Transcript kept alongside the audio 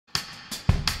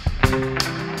Hi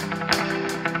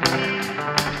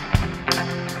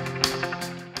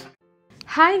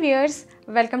viewers,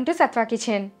 welcome to Satva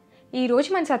kitchen. ఈరోజు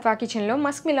మన సత్వా కిచెన్లో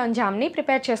మస్క్ మిలాన్ జామ్ని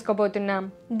ప్రిపేర్ చేసుకోబోతున్నాం.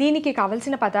 దీనికి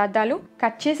కావలసిన పదార్థాలు: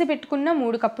 కట్ చేసి పెట్టుకున్న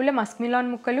 3 కప్పుల మస్క్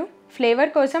మిలాన్ ముక్కలు,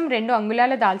 ఫ్లేవర్ కోసం 2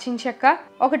 అంగుళాల దాల్చిన చెక్క,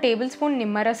 1 టేబుల్ స్పూన్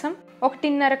నిమ్మరసం,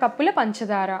 1.5 కప్పుల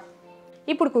పంచదార.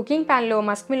 ఇప్పుడు కుకింగ్ ప్యాన్లో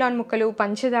మస్క్ మిలాన్ ముక్కలు,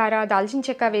 పంచదార, దాల్చిన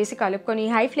చెక్క వేసి కలుపుకొని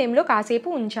హై ఫ్లేమ్లో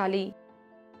కాసేపు ఉంచాలి.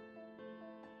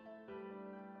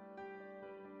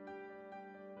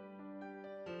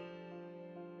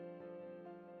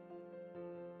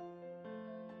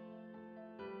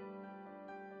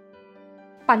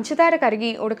 పంచదార కరిగి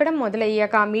ఉడకడం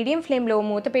మొదలయ్యాక మీడియం ఫ్లేమ్లో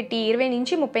మూత పెట్టి 20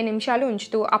 నుంచి 30 నిమిషాలు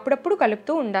ఉంచుతూ అప్పుడప్పుడు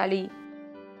కలుపుతూ ఉండాలి.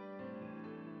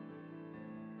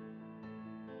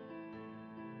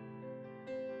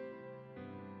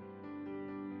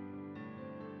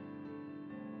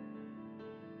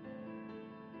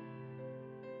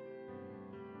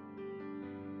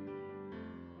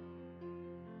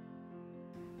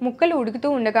 ముక్కలు ఉడుకుతూ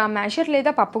ఉండగా మ్యాషర్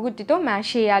లేదా పప్పుగుత్తితో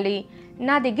మ్యాష్ చేయాలి.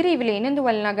 నా దగ్గర ఇవి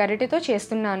లేనందువలన గరిటెతో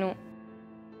చేస్తున్నాను.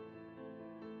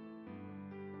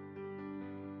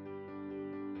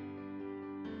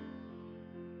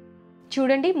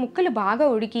 చూడండి, ముక్కలు బాగా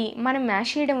ఉడికి మనం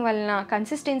మ్యాష్ చేయడం వలన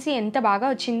కన్సిస్టెన్సీ ఎంత బాగా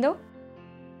వచ్చిందో.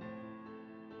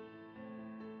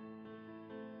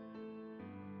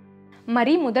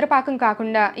 మరీ ముదరపాకం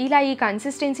కాకుండా ఇలా ఈ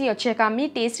కన్సిస్టెన్సీ వచ్చాక మీ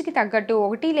టేస్ట్కి తగ్గట్టు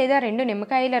 1 లేదా 2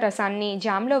 నిమ్మకాయల రసాన్ని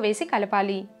జామ్లో వేసి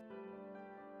కలపాలి.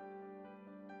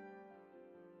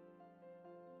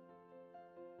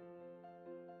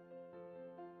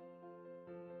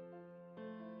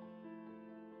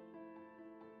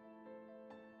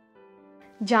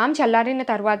 జామ్ చల్లారిన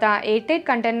తర్వాత ఎయిర్ టైట్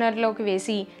కంటైనర్లోకి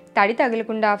వేసి తడి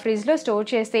తగలకుండా ఫ్రిడ్జ్లో స్టోర్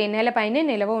చేస్తే నెలపైనే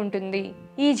నిల్వ ఉంటుంది.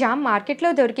 ఈ జామ్ మార్కెట్లో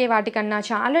దొరికే వాటికన్నా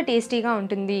చాలా టేస్టీగా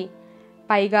ఉంటుంది.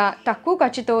 పైగా తక్కువ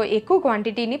ఖర్చుతో ఎక్కువ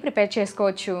క్వాంటిటీని ప్రిపేర్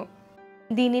చేసుకోవచ్చు.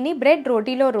 దీనిని బ్రెడ్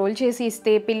రోటీలో రోల్ చేసి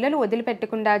ఇస్తే పిల్లలు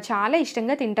వదిలిపెట్టకుండా చాలా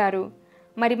ఇష్టంగా తింటారు.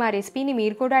 మరి మా రెసిపీని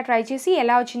మీరు కూడా ట్రై చేసి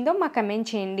ఎలా వచ్చిందో మాకు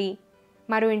కమెంట్ చేయండి.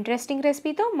 మరో ఇంట్రెస్టింగ్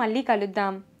రెసిపీతో మళ్ళీ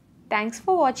కలుద్దాం. Thanks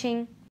for watching.